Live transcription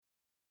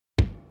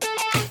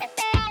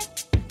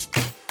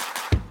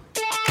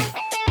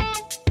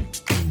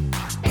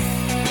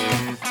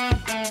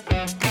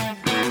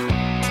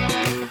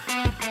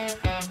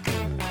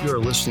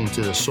listening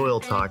to the Soil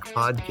Talk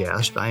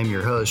podcast. I am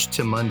your host,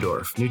 Tim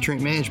Mundorf,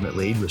 Nutrient Management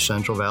Lead with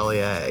Central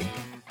Valley Ag.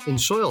 In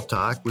Soil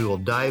Talk, we will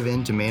dive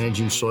into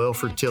managing soil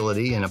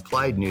fertility and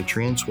applied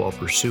nutrients while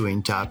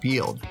pursuing top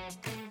yield.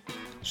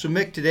 So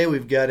Mick, today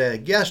we've got a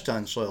guest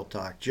on Soil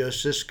Talk. Joe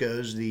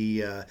Cisco's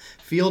the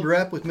field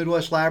rep with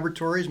Midwest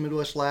Laboratories.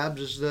 Midwest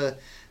Labs is the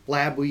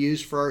lab we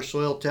use for our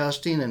soil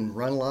testing and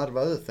run a lot of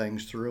other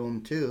things through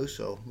them too.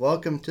 So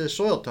welcome to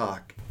Soil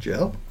Talk,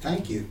 Joe.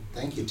 Thank you,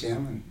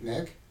 Tim and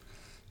Nick.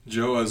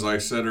 Joe, as I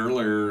said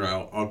earlier,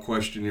 I'll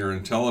question your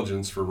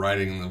intelligence for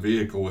riding in the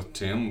vehicle with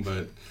Tim,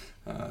 but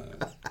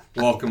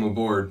welcome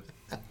aboard.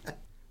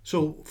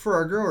 So for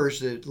our growers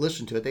that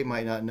listen to it, they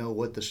might not know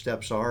what the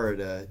steps are at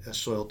a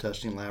soil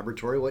testing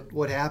laboratory.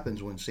 What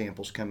happens when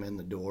samples come in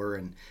the door,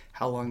 and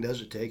how long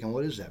does it take, and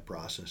what is that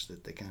process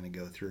that they kind of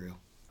go through?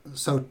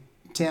 So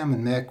Tim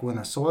and Nick, when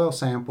a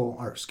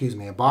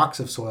box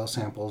of soil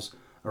samples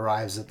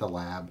arrives at the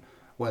lab,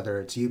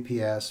 whether it's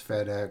UPS,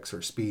 FedEx,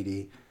 or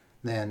Speedy,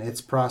 then it's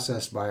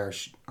processed by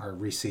our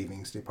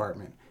receivings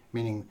department,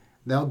 meaning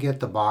they'll get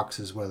the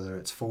boxes, whether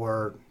it's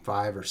 4,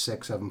 5, or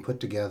 6 of them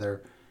put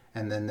together,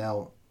 and then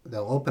they'll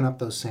open up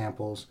those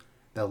samples,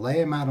 they'll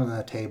lay them out on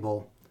the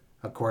table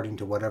according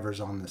to whatever's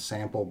on the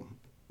sample,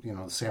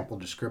 the sample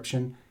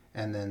description,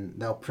 and then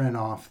they'll print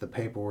off the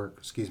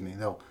paperwork,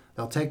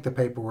 they'll take the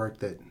paperwork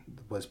that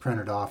was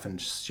printed off and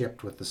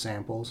shipped with the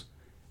samples,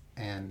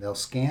 and they'll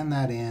scan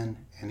that in,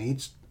 and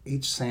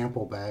each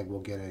sample bag will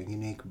get a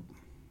unique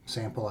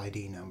sample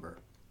ID number.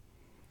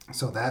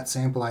 So that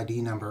sample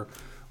ID number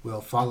will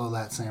follow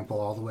that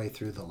sample all the way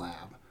through the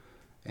lab.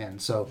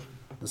 And so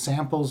the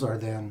samples are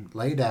then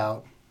laid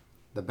out,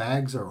 the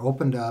bags are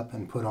opened up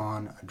and put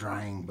on a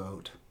drying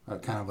boat, a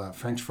kind of a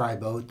French fry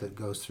boat that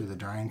goes through the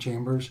drying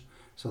chambers.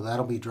 So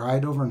that'll be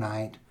dried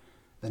overnight.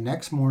 The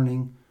next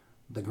morning,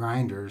 the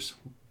grinders,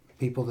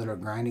 people that are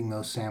grinding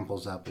those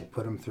samples up, will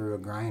put them through a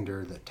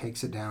grinder that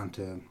takes it down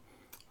to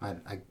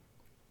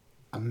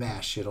a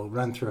mesh. It'll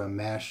run through a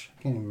mesh.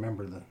 I can't even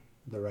remember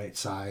the right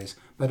size,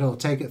 but it'll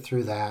take it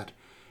through that.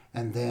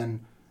 And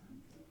then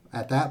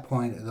at that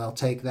point, they'll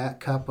take that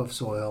cup of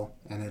soil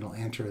and it'll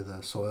enter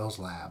the soils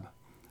lab.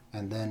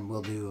 And then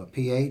we'll do a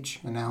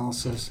pH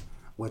analysis,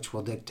 which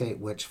will dictate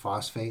which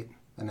phosphate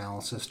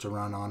analysis to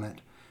run on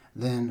it.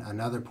 Then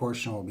another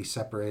portion will be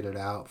separated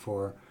out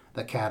for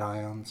the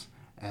cations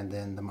and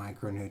then the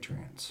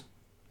micronutrients.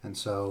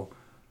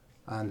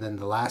 And then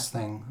the last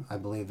thing I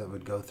believe that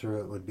would go through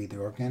it would be the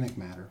organic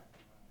matter,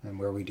 and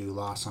where we do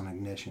loss on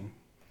ignition.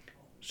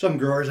 Some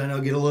growers I know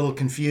get a little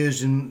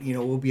confused, and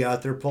we'll be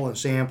out there pulling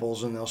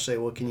samples, and they'll say,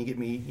 "Well, can you get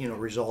me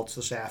results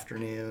this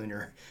afternoon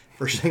or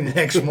first thing the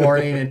next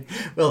morning?" And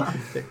well,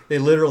 they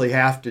literally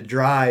have to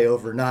dry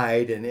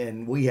overnight,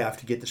 and we have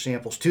to get the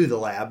samples to the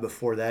lab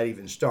before that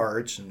even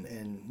starts.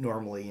 And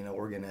normally,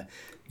 we're going to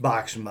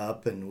box them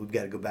up, and we've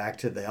got to go back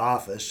to the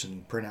office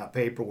and print out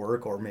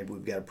paperwork, or maybe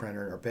we've got a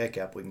printer in our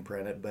pickup, we can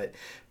print it. But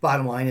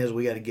bottom line is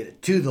we got to get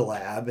it to the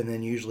lab, and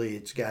then usually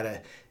it's got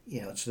to,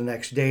 it's the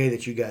next day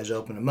that you guys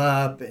open them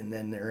up, and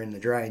then they're in the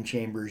drying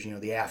chambers,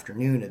 the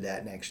afternoon of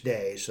that next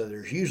day. So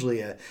there's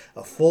usually a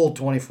full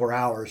 24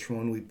 hours from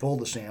when we pull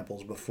the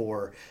samples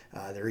before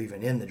they're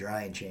even in the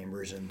drying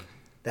chambers, and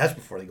that's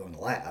before they go in the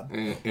lab.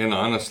 And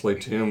honestly,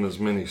 Tim, as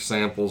many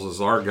samples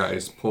as our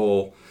guys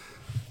pull,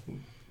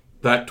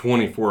 that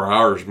 24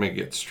 hours may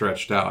get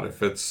stretched out.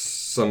 If it's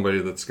somebody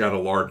that's got a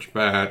large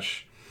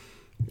batch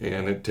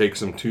and it takes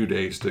them 2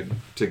 days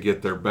to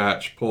get their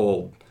batch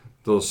pulled,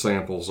 those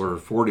samples are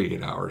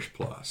 48 hours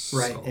plus.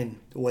 Right, so. And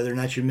whether or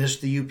not you miss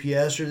the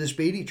UPS or the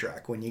Speedy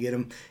truck, when you get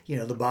them,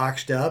 the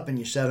boxed up and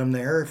you set them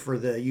there for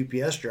the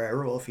UPS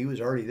driver, well, if he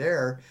was already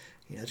there,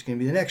 it's going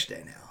to be the next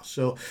day now.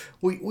 So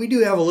we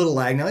do have a little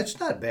lag. Now, it's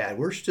not bad.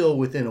 We're still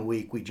within a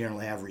week. We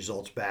generally have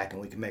results back and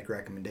we can make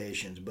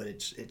recommendations, but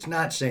it's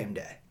not same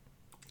day.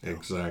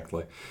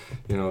 Exactly.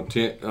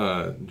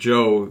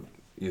 Joe,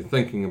 you're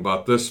thinking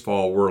about this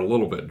fall, we're a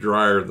little bit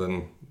drier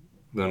than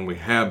we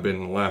have been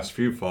in the last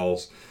few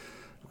falls.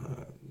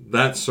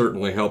 That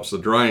certainly helps the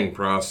drying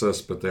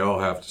process, but they all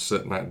have to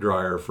sit in that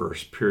dryer for a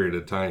period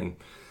of time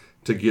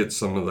to get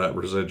some of that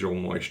residual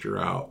moisture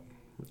out.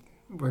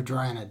 We're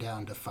drying it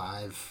down to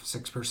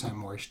 5-6%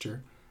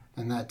 moisture,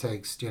 and that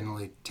takes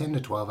generally 10 to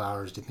 12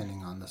 hours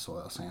depending on the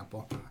soil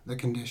sample, the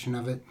condition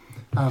of it.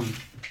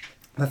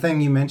 The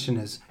thing you mentioned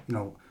is,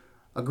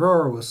 a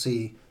grower will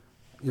see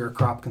your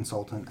crop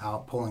consultant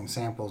out pulling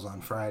samples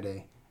on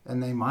Friday,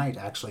 and they might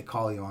actually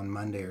call you on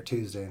Monday or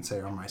Tuesday and say,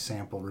 "Are my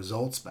sample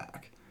results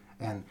back?"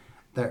 And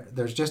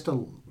there's a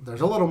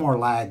little more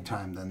lag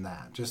time than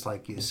that, just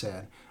like you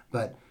said.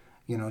 But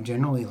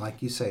generally,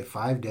 like you say,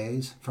 5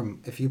 days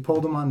from if you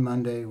pulled them on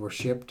Monday, were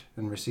shipped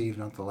and received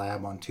at the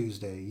lab on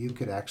Tuesday, you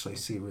could actually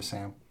see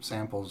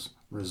samples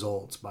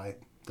results by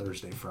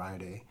Thursday,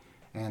 Friday.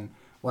 And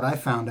what I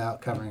found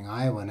out covering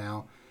Iowa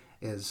now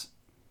is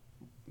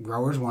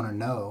growers want to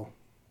know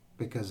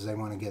because they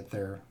want to get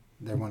their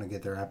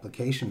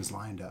applications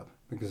lined up,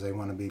 because they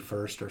want to be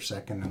first or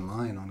second in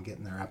line on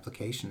getting their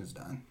applications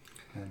done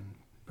and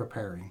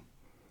preparing.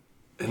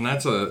 And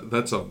that's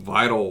a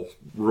vital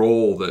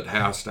role that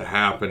has to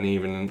happen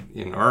even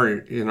in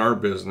our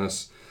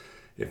business.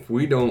 If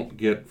we don't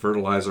get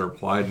fertilizer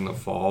applied in the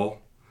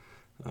fall,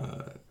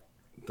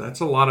 that's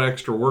a lot of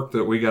extra work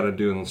that we got to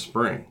do in the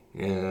spring.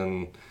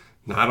 And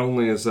not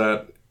only is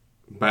that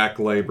back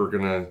labor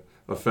going to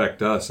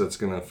affect us, it's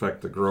going to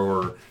affect the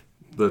grower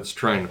that's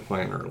trying to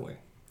plant early.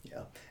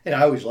 Yeah, and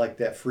I always like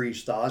that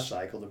freeze thaw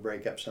cycle to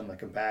break up some of the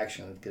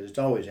compaction because it's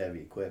always heavy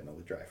equipment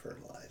with dry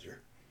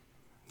fertilizer.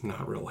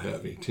 Not real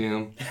heavy,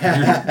 Tim.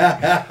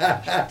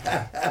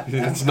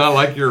 It's not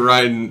like you're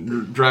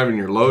driving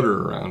your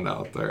loader around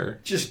out there.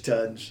 Just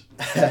tons.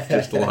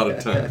 Just a lot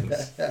of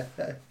tons.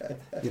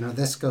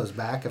 This goes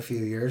back a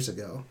few years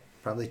ago,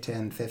 probably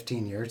 10,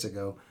 15 years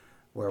ago,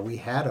 where we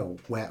had a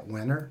wet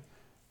winter,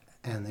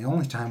 and the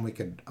only time we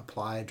could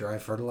apply dry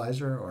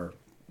fertilizer or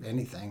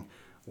anything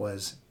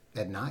was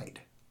at night.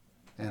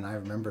 And I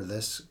remember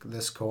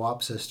this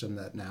co-op system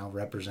that now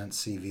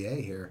represents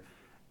CVA here,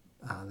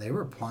 they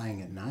were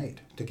applying at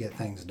night to get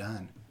things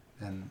done.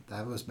 And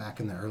that was back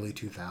in the early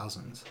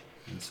 2000s.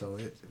 And so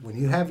when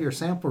you have your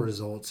sample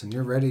results and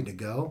you're ready to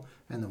go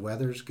and the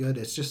weather's good,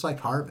 it's just like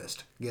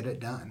harvest. Get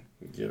it done.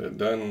 Get it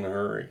done in a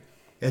hurry.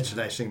 That's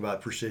the nice thing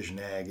about precision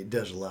ag. It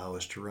does allow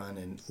us to run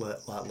in a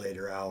lot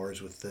later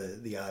hours with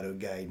the auto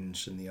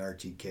guidance and the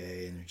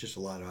RTK, and there's just a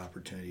lot of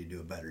opportunity to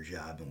do a better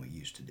job than we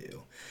used to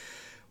do.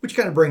 Which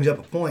kind of brings up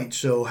a point.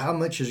 So how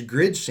much does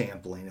grid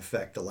sampling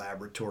affect the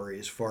laboratory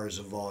as far as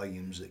the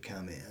volumes that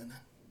come in?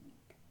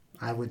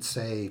 I would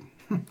say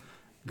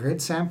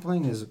grid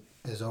sampling is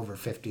over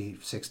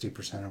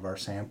 50-60% of our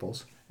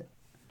samples,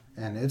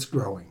 and it's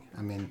growing.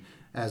 I mean,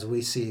 as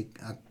we see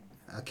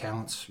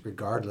accounts,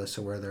 regardless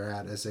of where they're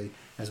at,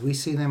 as we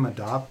see them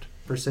adopt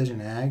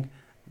precision ag,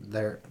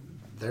 their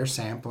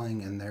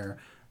sampling and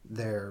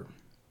their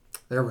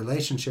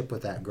relationship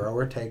with that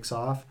grower takes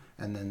off,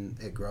 and then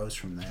it grows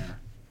from there.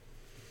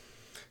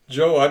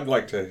 Joe, I'd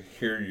like to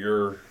hear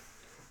your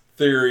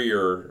theory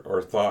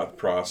or thought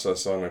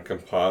process on a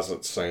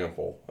composite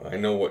sample. I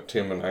know what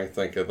Tim and I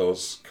think of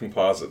those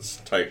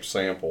composites type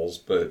samples,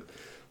 but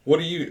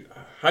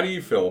how do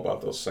you feel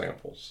about those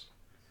samples?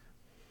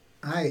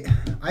 I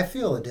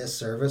feel a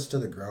disservice to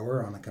the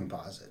grower on a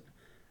composite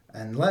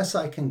unless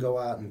I can go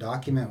out and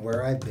document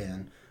where I've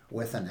been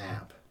with an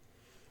app.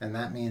 And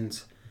that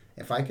means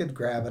if I could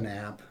grab an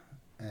app,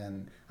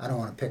 and I don't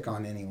want to pick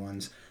on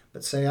anyone's,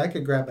 but say I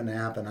could grab an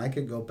app and I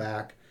could go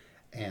back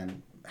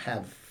and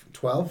have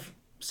 12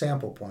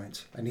 sample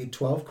points. I need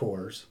 12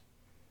 cores,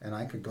 and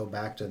I could go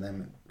back to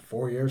them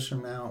 4 years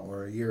from now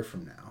or a year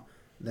from now.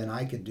 Then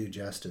I could do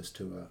justice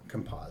to a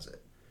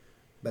composite.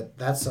 But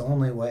that's the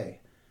only way.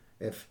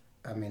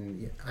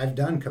 I've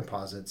done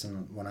composites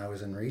when I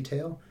was in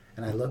retail,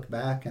 and I look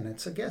back and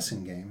it's a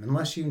guessing game.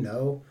 Unless you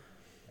know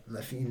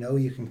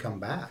you can come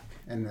back.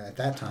 And at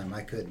that time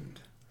I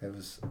couldn't.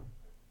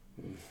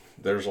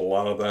 There's a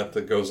lot of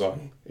that goes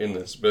on in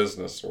this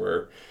business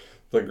where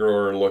the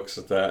grower looks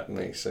at that and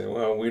they say,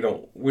 well, we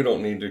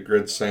don't need to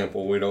grid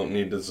sample, we don't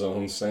need to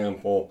zone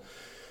sample.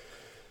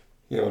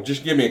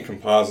 Just give me a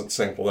composite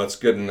sample, that's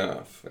good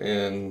enough.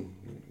 And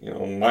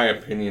my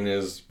opinion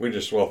is we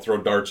just throw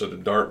darts at a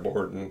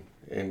dartboard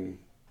and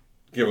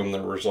give them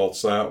the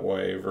results that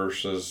way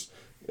versus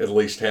at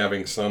least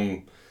having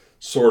some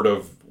sort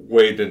of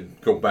way to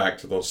go back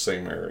to those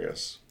same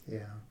areas.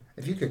 Yeah.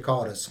 If you could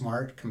call it a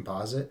smart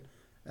composite,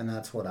 and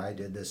that's what I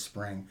did this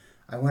spring.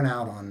 I went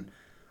out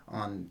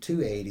on 2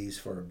 80s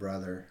for a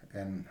brother,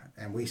 and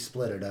we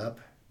split it up,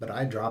 but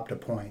I dropped a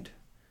point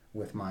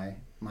with my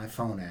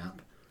phone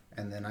app,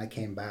 and then I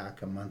came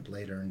back a month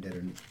later and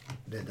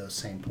did those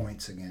same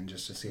points again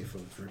just to see if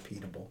it was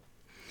repeatable.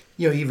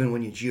 Even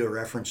when you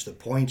georeference the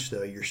points,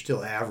 though, you're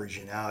still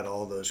averaging out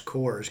all those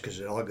cores because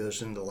it all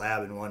goes into the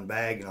lab in one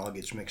bag and all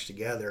gets mixed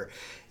together.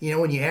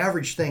 When you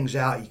average things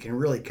out, you can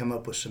really come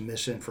up with some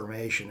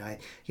misinformation.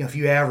 If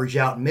you average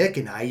out Mick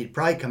and I, you'd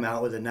probably come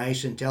out with a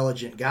nice,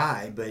 intelligent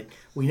guy, but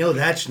we know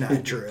that's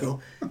not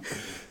true.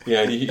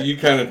 Yeah, you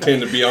kind of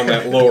tend to be on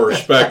that lower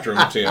spectrum,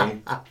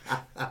 Tim.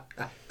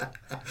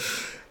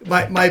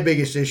 My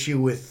biggest issue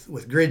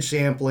with grid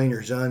sampling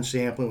or zone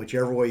sampling,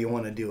 whichever way you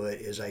want to do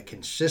it, is I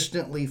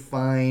consistently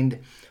find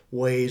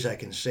ways I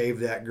can save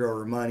that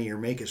grower money or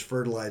make his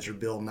fertilizer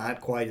bill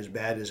not quite as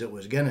bad as it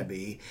was going to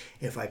be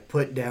if I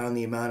put down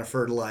the amount of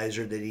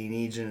fertilizer that he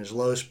needs in his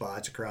low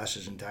spots across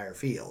his entire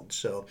field.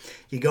 So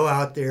you go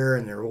out there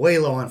and they're way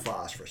low on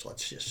phosphorus,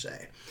 let's just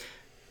say.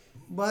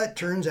 But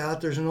turns out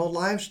there's an old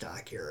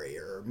livestock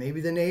area, or maybe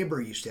the neighbor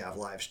used to have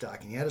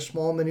livestock and he had a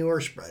small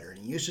manure spreader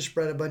and he used to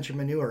spread a bunch of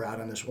manure out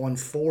on this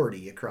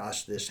 140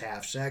 across this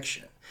half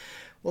section.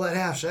 Well, that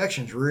half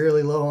section's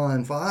really low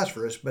on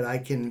phosphorus, but I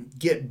can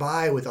get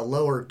by with a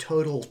lower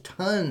total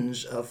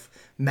tons of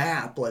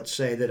MAP, let's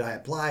say, that I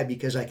apply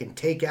because I can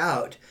take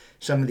out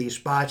some of these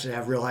spots that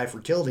have real high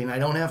fertility and I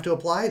don't have to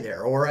apply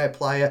there, or I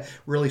apply a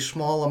really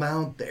small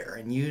amount there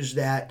and use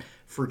that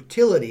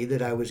fertility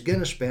that I was going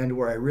to spend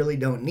where I really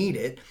don't need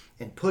it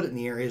and put it in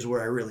the areas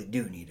where I really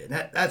do need it.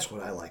 And that's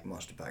what I like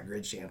most about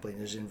grid sampling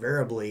is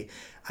invariably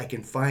I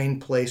can find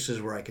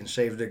places where I can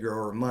save the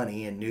grower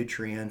money in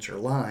nutrients or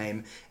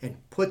lime and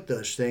put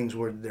those things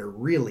where they're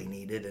really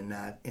needed and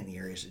not in the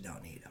areas that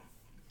don't need them.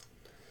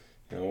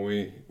 You know,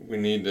 we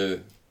need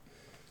to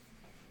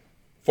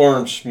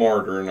farm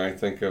smarter, and I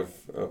think of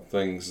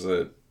things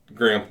that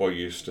Grandpa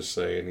used to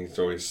say, and he'd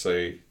always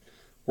say,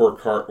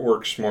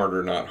 work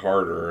smarter, not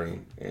harder.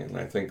 And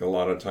I think a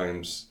lot of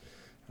times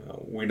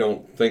we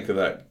don't think of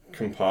that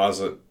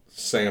composite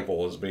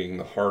sample as being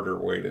the harder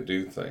way to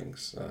do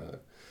things.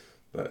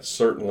 But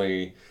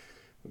certainly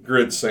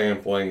grid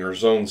sampling or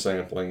zone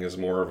sampling is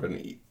more of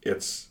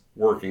it's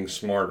working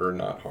smarter,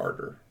 not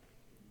harder.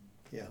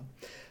 Yeah.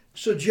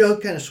 So Joe,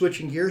 kind of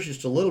switching gears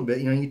just a little bit,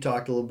 you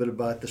talked a little bit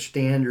about the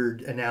standard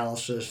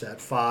analysis,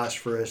 that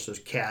phosphorus, those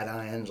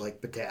cations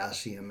like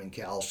potassium and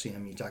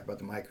calcium. You talk about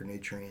the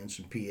micronutrients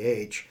and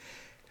pH.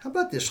 How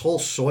about this whole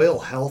soil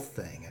health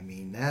thing? I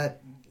mean,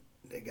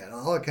 they got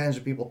all kinds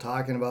of people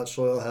talking about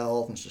soil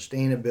health and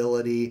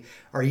sustainability.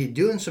 Are you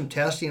doing some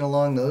testing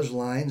along those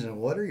lines,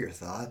 and what are your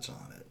thoughts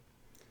on it?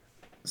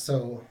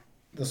 So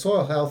the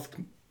soil health,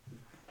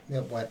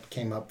 what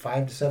came up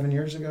 5 to 7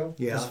 years ago,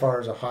 as far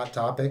as a hot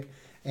topic.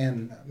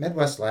 And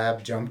Midwest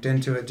Lab jumped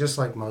into it just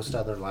like most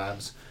other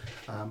labs.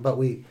 But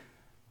we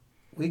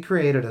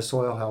created a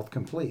Soil Health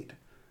Complete.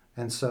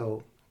 And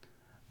so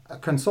a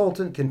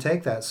consultant can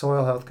take that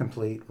Soil Health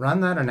Complete,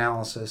 run that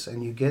analysis,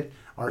 and you get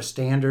our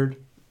standard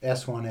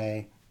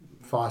S1A,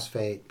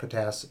 phosphate,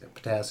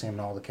 potassium,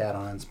 and all the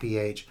cations,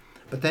 pH.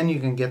 But then you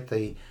can get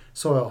the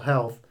soil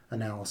health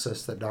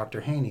analysis that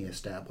Dr. Haney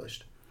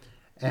established.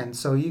 And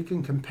so you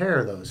can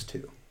compare those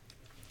two.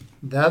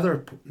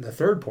 The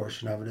third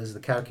portion of it is the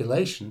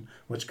calculation,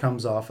 which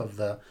comes off of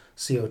the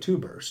CO2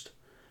 burst.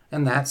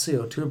 And that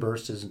CO2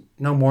 burst is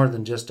no more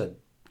than just a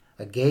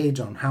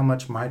gauge on how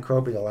much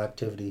microbial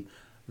activity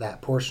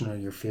that portion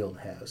of your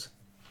field has.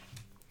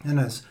 And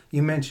as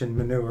you mentioned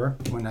manure,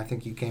 when I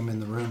think you came in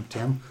the room,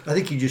 Tim. I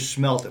think you just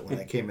smelt it when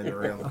I came in the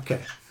room.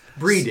 Okay.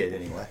 Bree did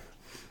anyway.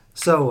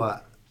 So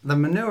the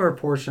manure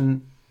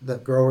portion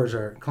that growers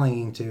are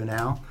clinging to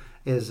now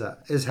is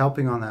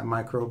helping on that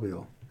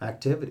microbial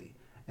activity.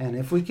 And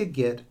if we could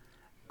get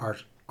our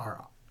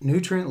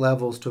nutrient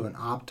levels to an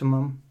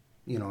optimum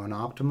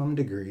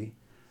degree,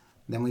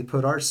 then we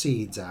put our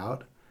seeds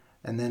out,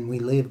 and then we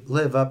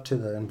live up to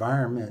the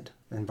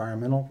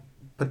environmental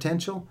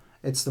potential.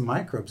 It's the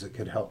microbes that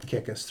could help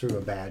kick us through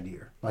a bad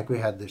year, like we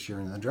had this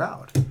year in the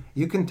drought.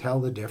 You can tell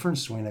the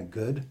difference between a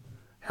good,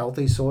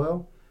 healthy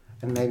soil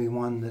and maybe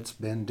one that's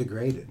been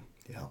degraded.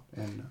 Yeah.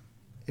 And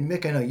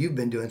Mick, I know you've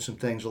been doing some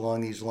things along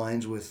these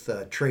lines with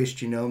trace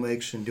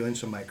genomics and doing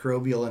some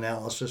microbial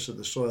analysis of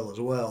the soil as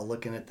well,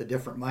 looking at the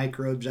different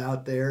microbes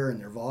out there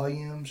and their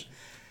volumes.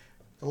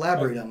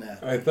 Elaborate on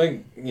that. I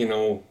think,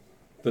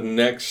 the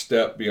next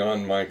step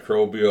beyond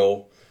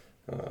microbial,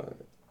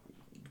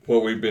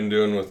 what we've been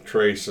doing with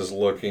trace is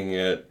looking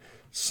at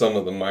some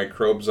of the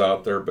microbes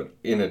out there, but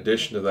in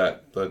addition to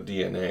that, the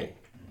DNA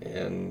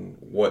and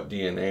what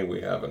DNA we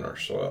have in our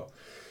soil.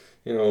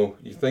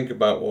 You think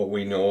about what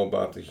we know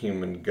about the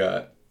human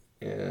gut,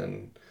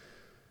 and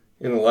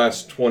in the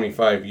last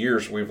 25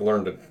 years, we've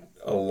learned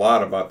a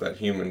lot about that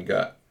human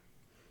gut.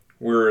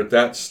 We're at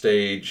that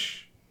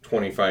stage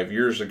 25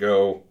 years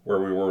ago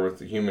where we were with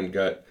the human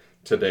gut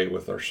today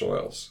with our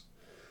soils.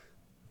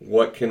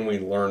 What can we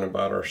learn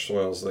about our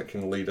soils that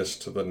can lead us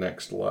to the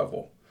next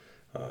level?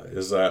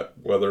 Is that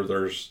whether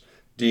there's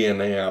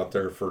DNA out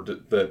there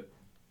that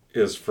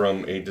is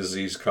from a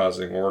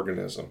disease-causing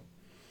organism?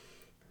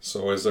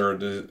 So is there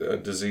a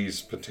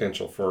disease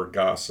potential for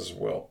Gauss's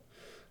wilt?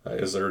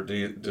 Is there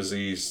a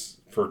disease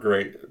for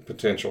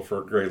potential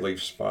for gray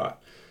leaf spot?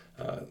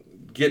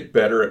 Get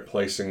better at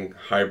placing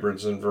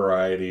hybrids and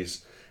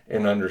varieties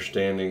and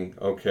understanding,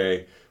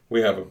 okay,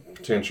 we have a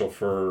potential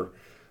for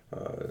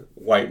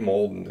white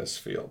mold in this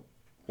field.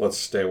 Let's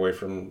stay away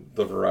from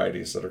the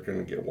varieties that are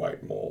going to get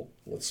white mold.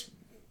 Let's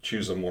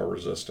choose a more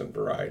resistant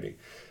variety.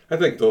 I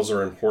think those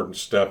are important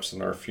steps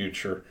in our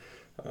future.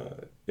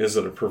 Is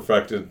it a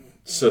perfected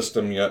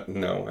system yet?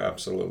 No,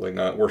 absolutely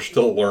not. We're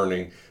still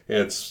learning.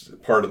 It's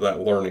part of that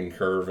learning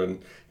curve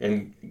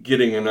and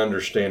getting an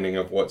understanding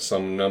of what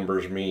some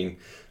numbers mean.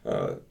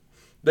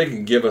 They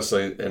can give us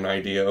an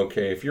idea,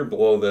 okay, if you're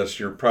below this,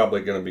 you're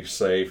probably going to be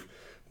safe,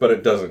 but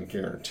it doesn't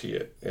guarantee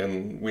it.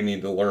 And we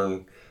need to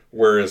learn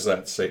where is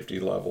that safety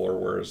level or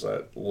where is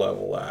that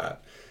level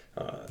at.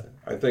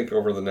 I think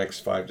over the next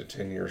 5 to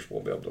 10 years,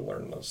 we'll be able to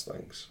learn those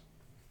things.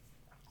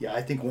 Yeah,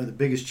 I think one of the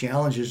biggest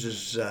challenges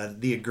is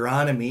the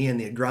agronomy and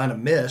the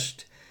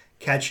agronomist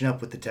catching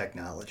up with the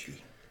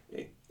technology.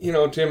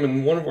 Tim,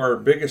 and one of our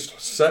biggest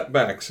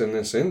setbacks in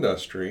this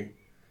industry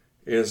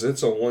is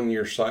it's a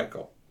 1-year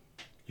cycle.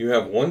 You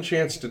have one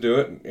chance to do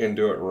it and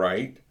do it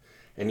right,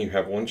 and you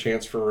have one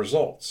chance for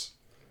results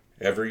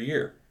every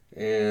year.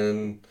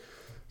 And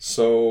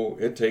so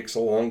it takes a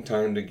long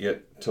time to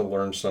get to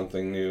learn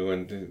something new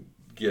and to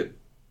get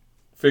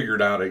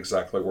figured out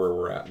exactly where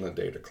we're at in the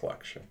data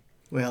collection.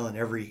 Well, and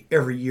every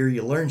year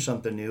you learn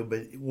something new,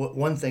 but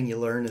one thing you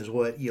learn is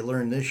what you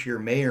learn this year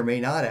may or may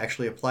not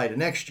actually apply to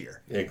next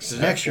year. Exactly. Because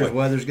next year's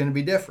weather's going to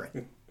be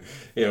different.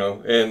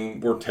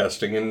 And we're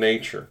testing in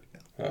nature.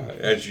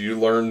 As you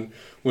learn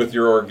with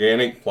your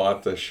organic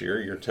plot this year,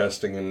 you're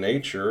testing in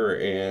nature,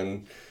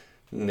 and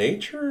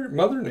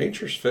Mother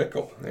Nature's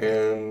fickle,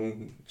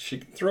 and she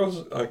can throw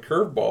a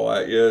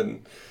curveball at you,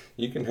 and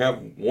you can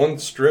have one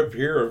strip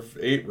here of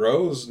 8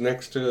 rows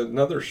next to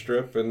another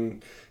strip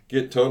and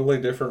get totally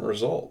different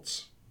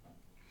results.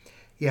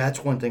 Yeah,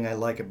 that's one thing I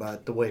like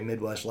about the way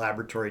Midwest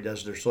Laboratory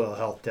does their soil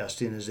health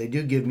testing is they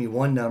do give me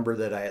one number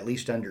that I at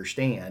least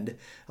understand,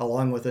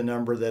 along with a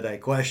number that I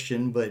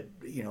question, but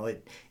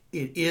it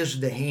is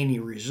the Haney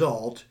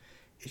result.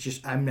 It's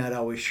just I'm not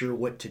always sure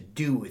what to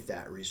do with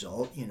that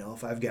result.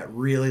 If I've got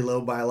really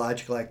low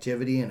biological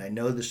activity and I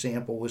know the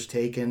sample was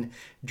taken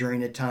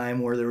during a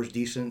time where there was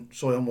decent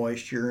soil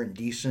moisture and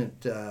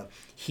decent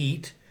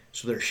heat,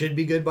 so there should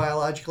be good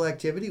biological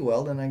activity,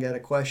 well, then I got to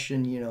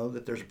question,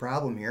 that there's a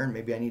problem here and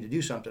maybe I need to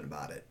do something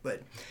about it.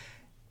 But,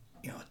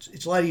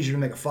 it's a lot easier to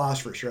make a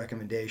phosphorus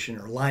recommendation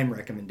or lime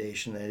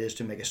recommendation than it is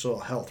to make a soil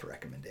health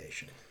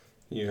recommendation.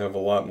 You have a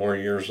lot more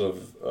years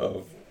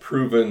of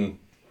proven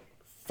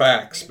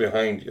facts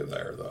behind you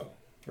there, though.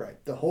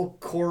 Right. The whole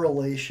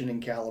correlation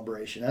and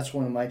calibration, that's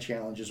one of my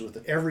challenges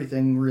with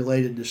everything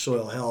related to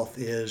soil health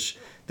is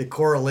the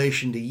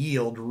correlation to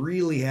yield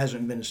really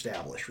hasn't been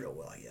established real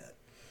well yet.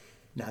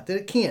 Not that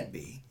it can't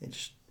be.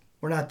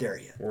 We're not there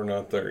yet. We're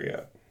not there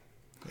yet.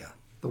 Yeah.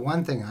 The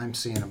one thing I'm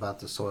seeing about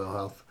the soil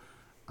health,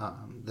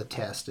 the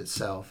test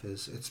itself,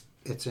 is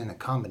it's in a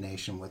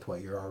combination with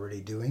what you're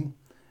already doing.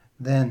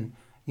 Then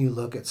you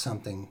look at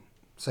something,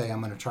 say I'm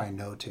going to try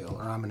no-till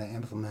or I'm going to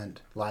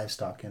implement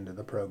livestock into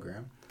the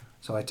program.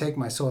 So I take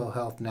my soil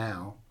health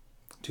now,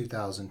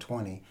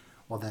 2020,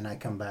 well then I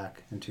come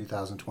back in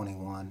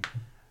 2021,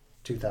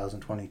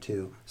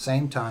 2022,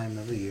 same time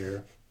of the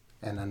year,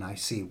 and then I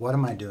see, what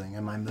am I doing?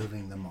 Am I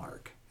moving the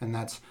mark? And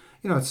that's,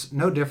 it's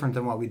no different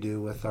than what we do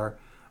with our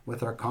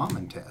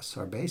common tests,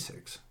 our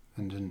basics.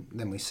 And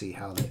then we see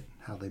how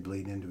they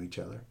bleed into each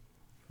other.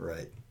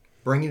 Right.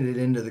 Bringing it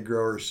into the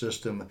grower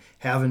system,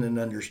 having an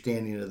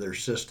understanding of their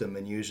system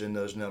and using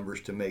those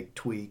numbers to make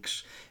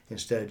tweaks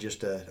instead of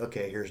just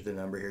okay, here's the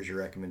number, here's your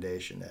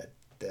recommendation.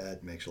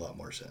 That makes a lot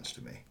more sense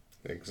to me.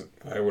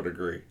 I would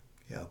agree.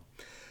 Yeah.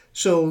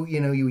 So,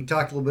 we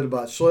talked a little bit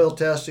about soil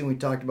testing. We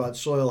talked about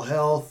soil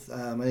health.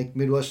 I think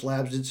Midwest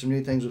Labs did some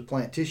new things with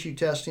plant tissue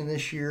testing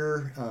this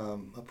year,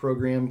 a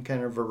program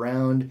kind of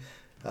around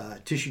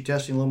tissue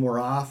testing a little more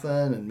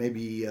often and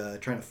maybe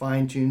trying to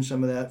fine-tune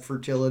some of that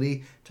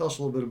fertility. Tell us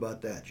a little bit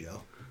about that,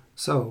 Joe.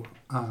 So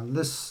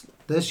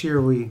this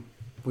year we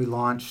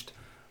launched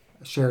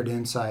Shared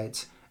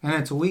Insights, and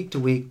it's a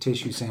week-to-week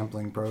tissue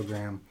sampling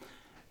program.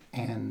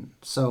 And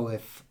so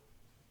if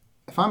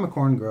I'm a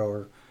corn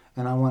grower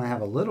and I want to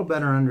have a little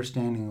better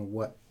understanding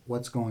of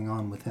what's going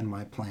on within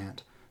my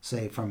plant,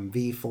 say from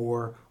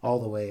V4 all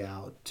the way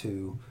out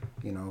to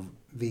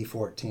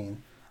V14,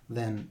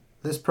 then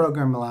this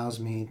program allows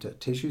me to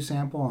tissue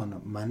sample on a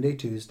Monday,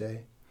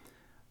 Tuesday,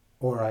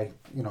 or I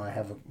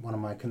have one of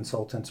my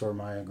consultants or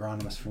my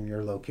agronomist from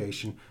your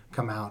location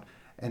come out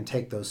and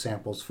take those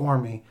samples for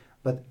me.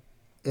 But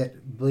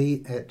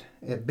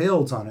it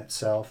builds on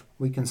itself.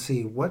 We can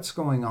see what's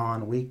going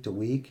on week to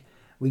week.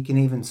 We can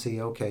even see,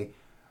 okay,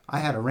 I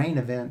had a rain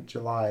event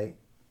July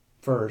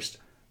 1st,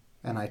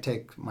 and I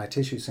take my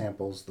tissue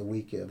samples the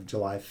week of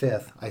July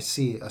 5th. I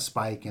see a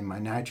spike in my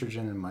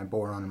nitrogen and my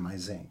boron and my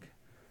zinc.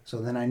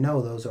 So then I know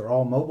those are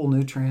all mobile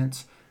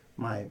nutrients.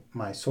 My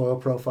soil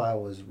profile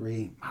was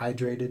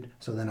rehydrated,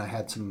 so then I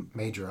had some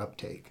major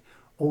uptake.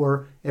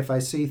 Or if I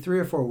see 3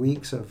 or 4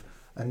 weeks of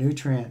a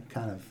nutrient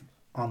kind of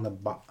on the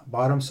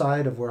bottom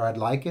side of where I'd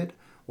like it,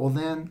 well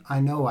then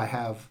I know I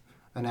have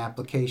an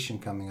application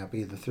coming up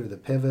either through the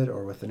pivot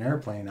or with an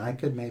airplane. I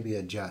could maybe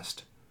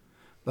adjust.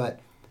 But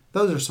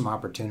those are some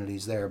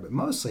opportunities there. But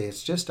mostly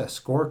it's just a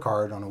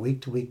scorecard on a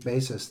week-to-week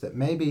basis that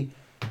maybe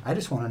I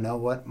just want to know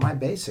what my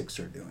basics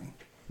are doing,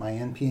 my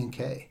NP and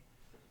K.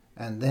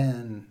 And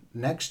then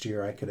next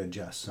year I could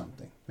adjust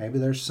something. Maybe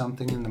there's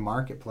something in the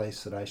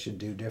marketplace that I should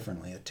do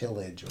differently, a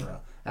tillage or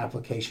a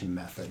application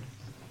method.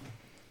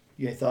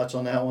 You have thoughts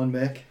on that one,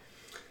 Mick?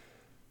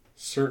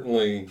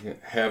 Certainly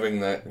having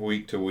that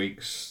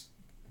week-to-week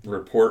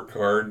report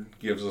card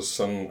gives us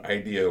some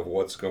idea of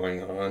what's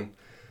going on.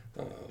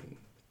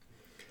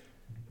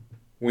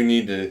 We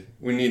need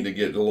to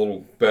get a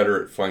little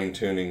better at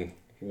fine-tuning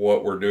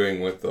what we're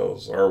doing with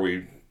those. Are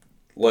we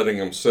letting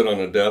them sit on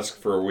a desk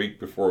for a week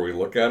before we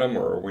look at them,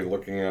 or are we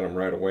looking at them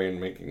right away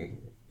and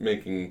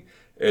making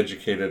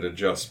educated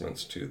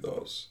adjustments to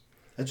those?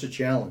 That's a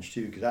challenge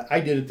too, because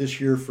I did it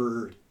this year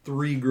for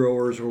 3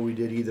 growers where we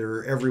did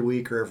either every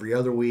week or every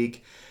other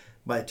week.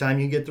 By the time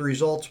you get the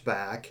results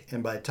back,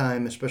 and by the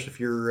time, especially if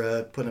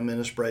you're putting them in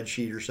a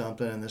spreadsheet or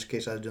something, in this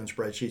case I was doing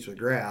spreadsheets with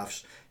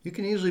graphs, you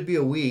can easily be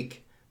a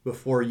week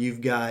before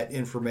you've got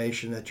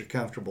information that you're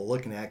comfortable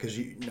looking at. Because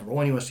number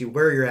one, you want to see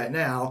where you're at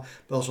now,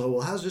 but also,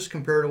 well, how's this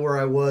compare to where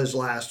I was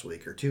last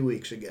week or 2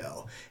 weeks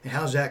ago? And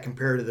how's that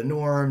compare to the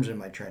norms?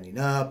 Am I trending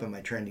up? Am I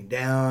trending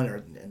down?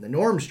 And the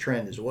norms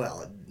trend as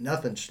well.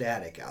 Nothing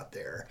static out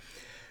there.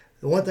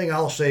 The one thing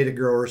I'll say to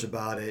growers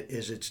about it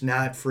is it's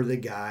not for the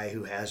guy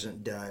who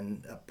hasn't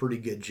done a pretty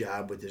good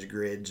job with his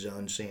grid,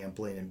 zone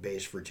sampling, and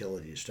base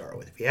fertility to start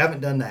with. If you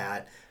haven't done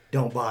that,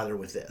 don't bother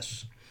with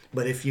this.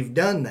 But if you've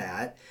done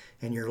that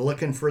and you're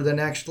looking for the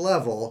next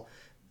level,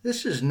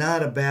 this is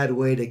not a bad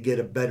way to get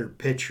a better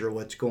picture of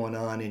what's going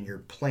on in your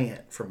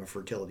plant from a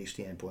fertility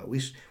standpoint.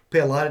 We pay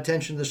a lot of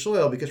attention to the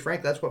soil because,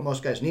 frankly, that's what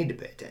most guys need to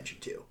pay attention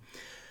to.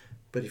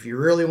 But if you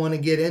really want to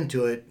get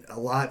into it a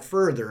lot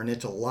further, and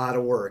it's a lot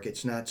of work,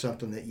 it's not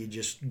something that you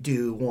just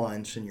do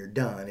once and you're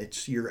done.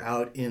 You're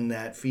out in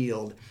that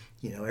field,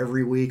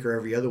 every week or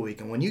every other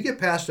week. And when you get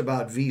past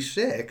about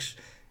V6,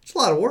 it's a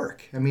lot of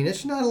work. I mean,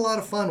 it's not a lot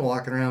of fun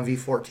walking around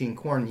V14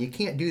 corn. You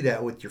can't do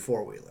that with your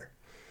four-wheeler.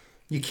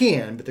 You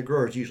can, but the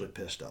grower's usually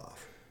pissed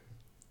off.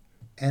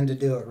 And to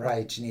do it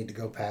right, you need to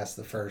go past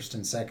the first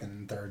and second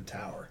and third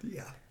tower.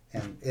 Yeah.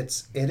 And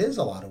it is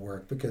a lot of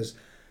work because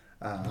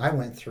I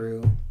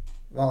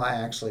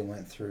actually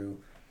went through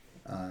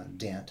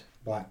Dent,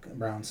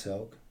 brown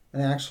silk,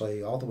 and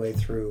actually all the way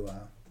through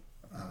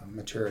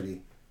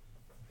maturity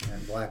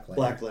and black layer.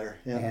 Black layer,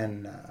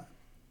 yeah.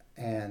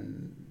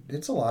 And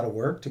it's a lot of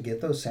work to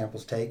get those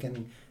samples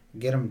taken,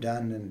 get them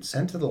done and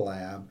sent to the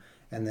lab.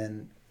 And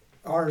then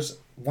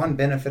one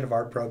benefit of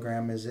our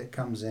program is it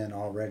comes in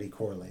already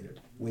correlated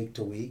week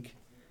to week,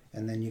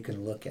 and then you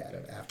can look at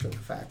it after the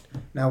fact.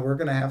 Now we're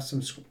going to have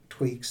some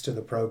tweaks to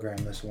the program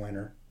this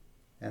winter,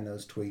 and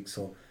those tweaks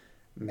will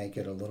make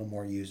it a little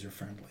more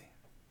user-friendly.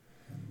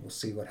 And we'll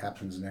see what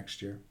happens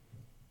next year.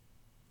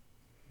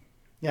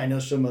 Yeah, I know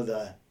some of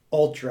the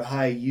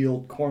ultra-high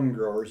yield corn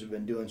growers have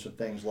been doing some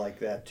things like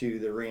that too.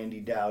 The Randy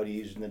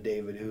Dowdies and the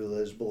David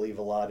Hulas believe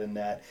a lot in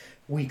that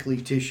weekly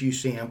tissue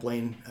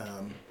sampling.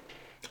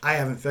 I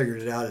haven't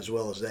figured it out as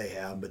well as they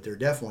have, but there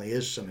definitely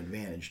is some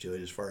advantage to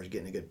it as far as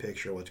getting a good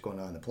picture of what's going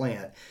on in the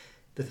plant.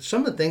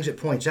 Some of the things it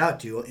points out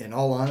to, in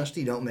all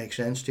honesty, don't make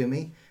sense to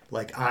me.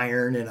 Like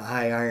iron in a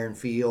high iron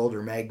field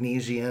or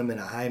magnesium in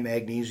a high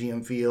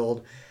magnesium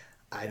field.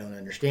 I don't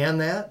understand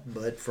that,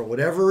 but for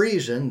whatever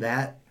reason,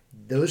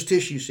 those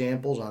tissue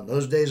samples on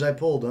those days I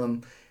pulled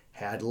them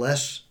had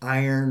less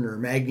iron or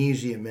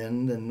magnesium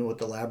in than what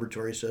the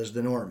laboratory says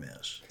the norm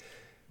is.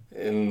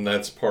 And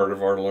that's part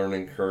of our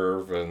learning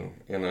curve and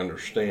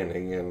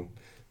understanding. And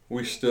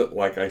we still,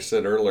 like I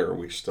said earlier,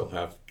 we still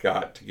have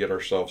got to get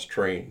ourselves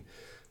trained.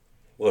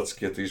 Let's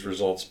get these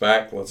results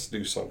back. Let's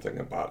do something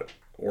about it.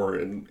 Or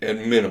at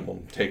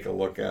minimum, take a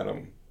look at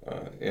them.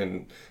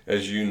 And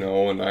as you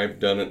know, and I've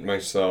done it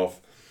myself,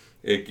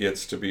 it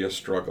gets to be a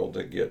struggle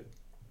to get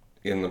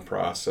in the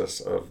process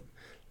of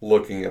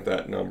looking at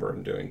that number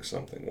and doing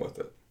something with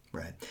it.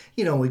 Right.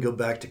 We go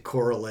back to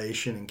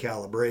correlation and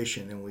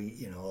calibration,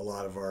 and a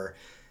lot of our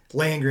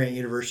land-grant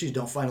universities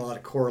don't find a lot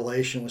of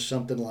correlation with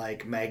something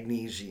like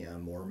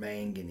magnesium or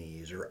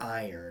manganese or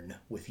iron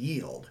with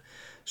yield.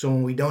 So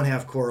when we don't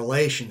have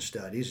correlation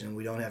studies and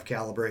we don't have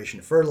calibration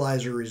of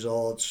fertilizer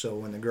results, so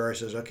when the grower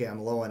says, okay, I'm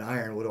low on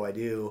iron, what do I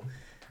do?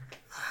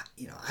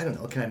 I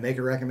don't know. Can I make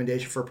a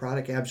recommendation for a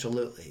product?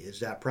 Absolutely. Is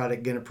that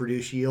product going to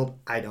produce yield?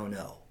 I don't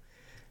know.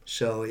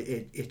 So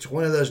it's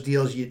one of those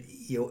deals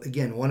you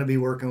again want to be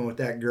working with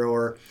that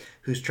grower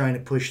who's trying to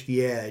push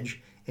the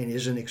edge and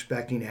isn't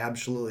expecting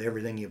absolutely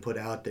everything you put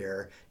out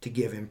there to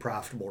give him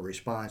profitable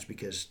response,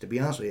 because to be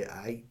honest with you,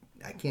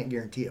 I can't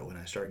guarantee it when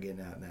I start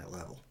getting out in that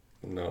level.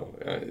 No,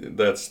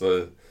 that's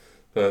that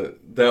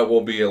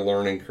will be a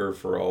learning curve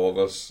for all of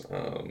us.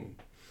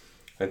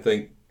 I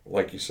think,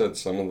 like you said,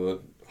 some of the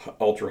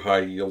ultra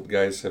high yield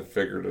guys have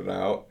figured it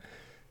out.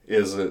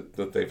 Is it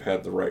that they've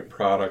had the right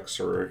products,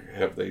 or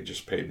have they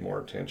just paid more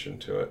attention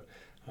to it?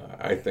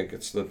 I think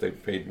it's that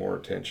they've paid more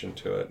attention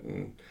to it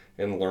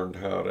and learned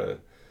how to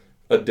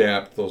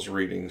adapt those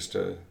readings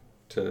to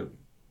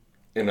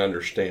and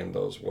understand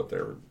what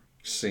they're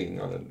seeing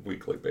on a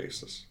weekly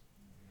basis.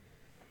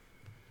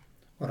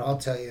 What I'll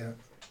tell you,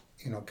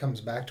 comes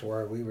back to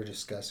where we were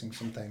discussing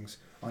some things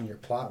on your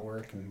plot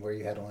work and where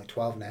you had only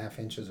 12.5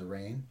 inches of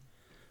rain.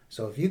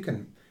 So if you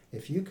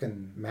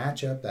can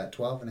match up that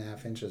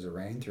 12.5 inches of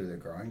rain through the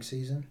growing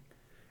season,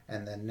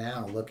 and then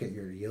now look at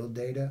your yield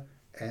data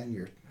and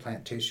your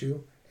plant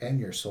tissue and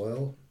your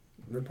soil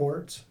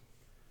reports,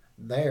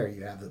 there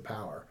you have the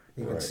power.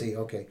 You can see,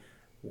 okay,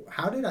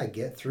 how did I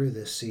get through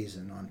this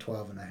season on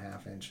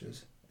 12.5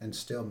 inches and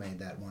still made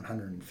that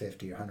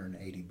 150 or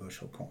 180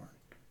 bushel corn?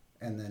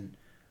 And then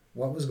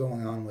what was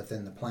going on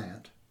within the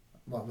plant?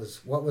 What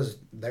was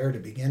there to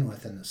begin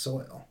with in the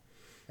soil?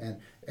 And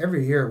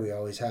every year we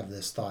always have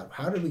this thought,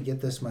 how did we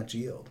get this much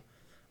yield?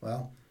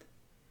 Well,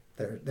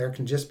 there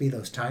can just be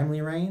those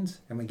timely rains,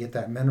 and we get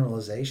that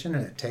mineralization,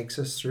 and it takes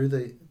us through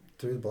the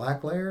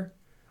black layer,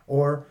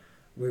 or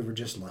we were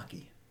just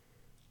lucky.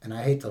 And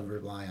I hate to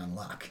rely on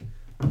luck.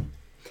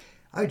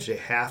 I would say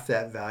half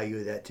that value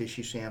of that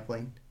tissue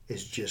sampling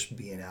is just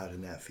being out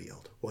in that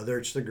field. Whether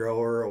it's the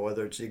grower or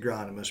whether it's the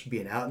agronomist,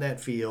 being out in that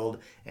field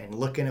and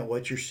looking at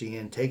what you're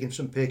seeing, taking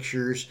some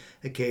pictures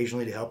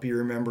occasionally to help you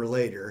remember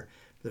later.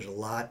 There's a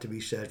lot to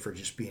be said for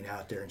just being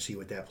out there and see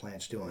what that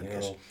plant's doing.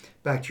 Because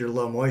back to your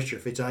low moisture,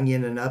 if it's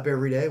onioning up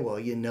every day, well,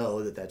 you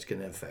know that that's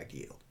going to affect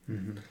yield.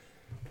 Mm-hmm.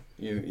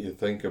 You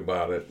think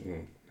about it,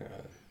 and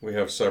we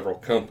have several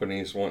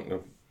companies wanting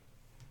to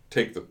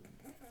take the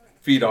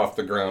feet off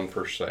the ground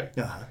per se.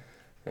 Uh-huh.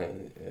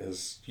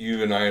 As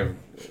you and I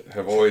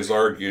have always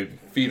argued,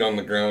 feet on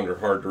the ground are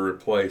hard to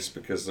replace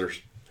because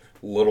there's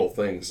little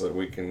things that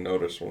we can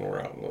notice when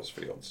we're out in those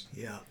fields.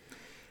 Yeah.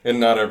 And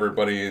not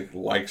everybody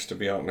likes to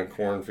be out in a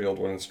cornfield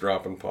when it's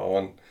dropping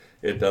pollen.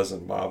 It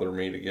doesn't bother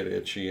me to get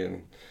itchy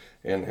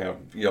and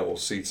have yellow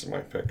seats in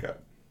my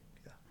pickup.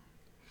 Yeah.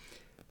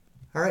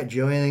 All right,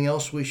 Joe, anything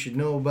else we should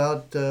know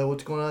about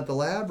what's going on at the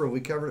lab, or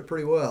we covered it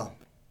pretty well?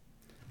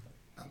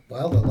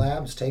 Well, the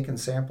lab's taking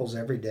samples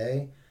every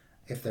day.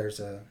 If there's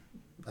a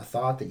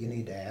thought that you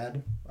need to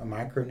add a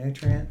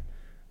micronutrient,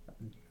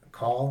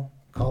 call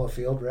a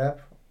field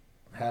rep,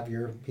 have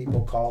your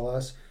people call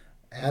us,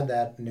 add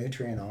that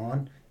nutrient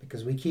on,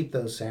 because we keep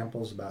those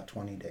samples about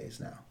 20 days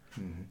now.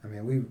 Mm-hmm. I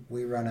mean,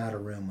 we run out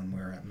of room when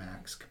we're at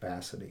max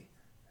capacity,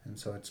 and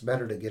so it's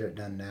better to get it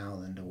done now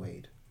than to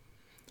wait.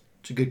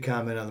 It's a good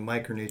comment on the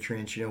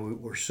micronutrients. You know,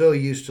 we're so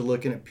used to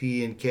looking at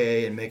P and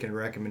K and making a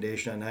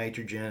recommendation on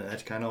nitrogen, and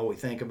that's kind of all we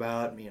think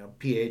about. You know,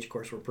 pH, of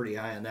course, we're pretty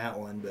high on that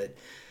one, but,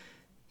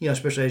 you know,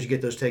 especially as you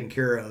get those taken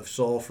care of,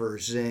 sulfur,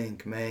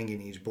 zinc,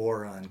 manganese,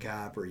 boron,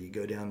 copper, you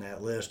go down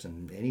that list,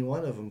 and any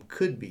one of them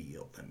could be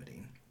yield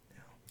limiting.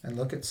 And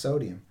look at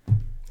sodium,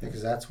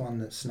 because that's one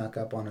that snuck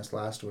up on us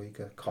last week.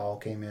 A call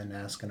came in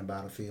asking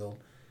about a field,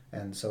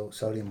 and so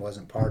sodium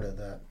wasn't part of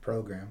that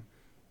program.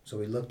 So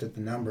we looked at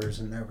the numbers,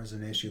 and there was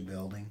an issue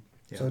building.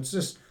 Yeah. So it's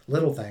just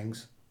little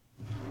things.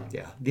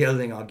 Yeah. The other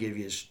thing I'll give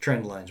you is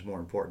trend line's more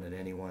important than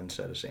any one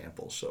set of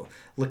samples. So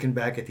looking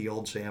back at the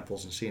old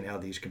samples and seeing how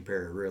these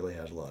compare really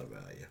has a lot of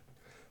value.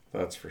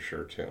 That's for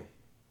sure, Tim.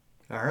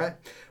 All right.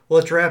 Well,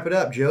 let's wrap it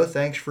up, Joe.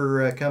 Thanks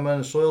for coming on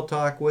to Soil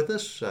Talk with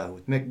us.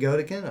 With Mick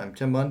Godekin, I'm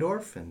Tim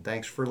Mundorf, and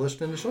thanks for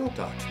listening to Soil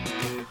Talk.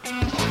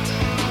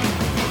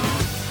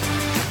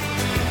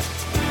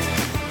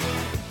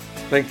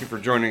 Thank you for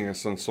joining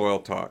us on Soil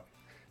Talk.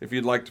 If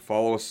you'd like to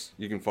follow us,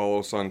 you can follow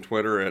us on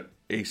Twitter at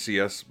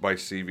ACS by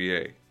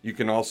CVA. You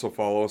can also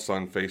follow us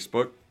on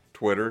Facebook,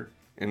 Twitter,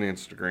 and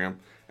Instagram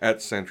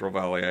at Central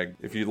Valley Ag.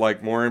 If you'd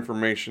like more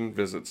information,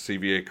 visit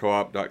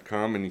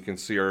cvacoop.com, and you can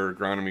see our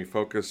Agronomy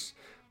Focus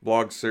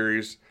blog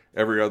series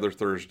every other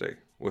Thursday.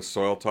 With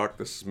Soil Talk,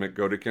 this is Mick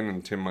Godekin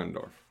and Tim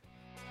Mundorf.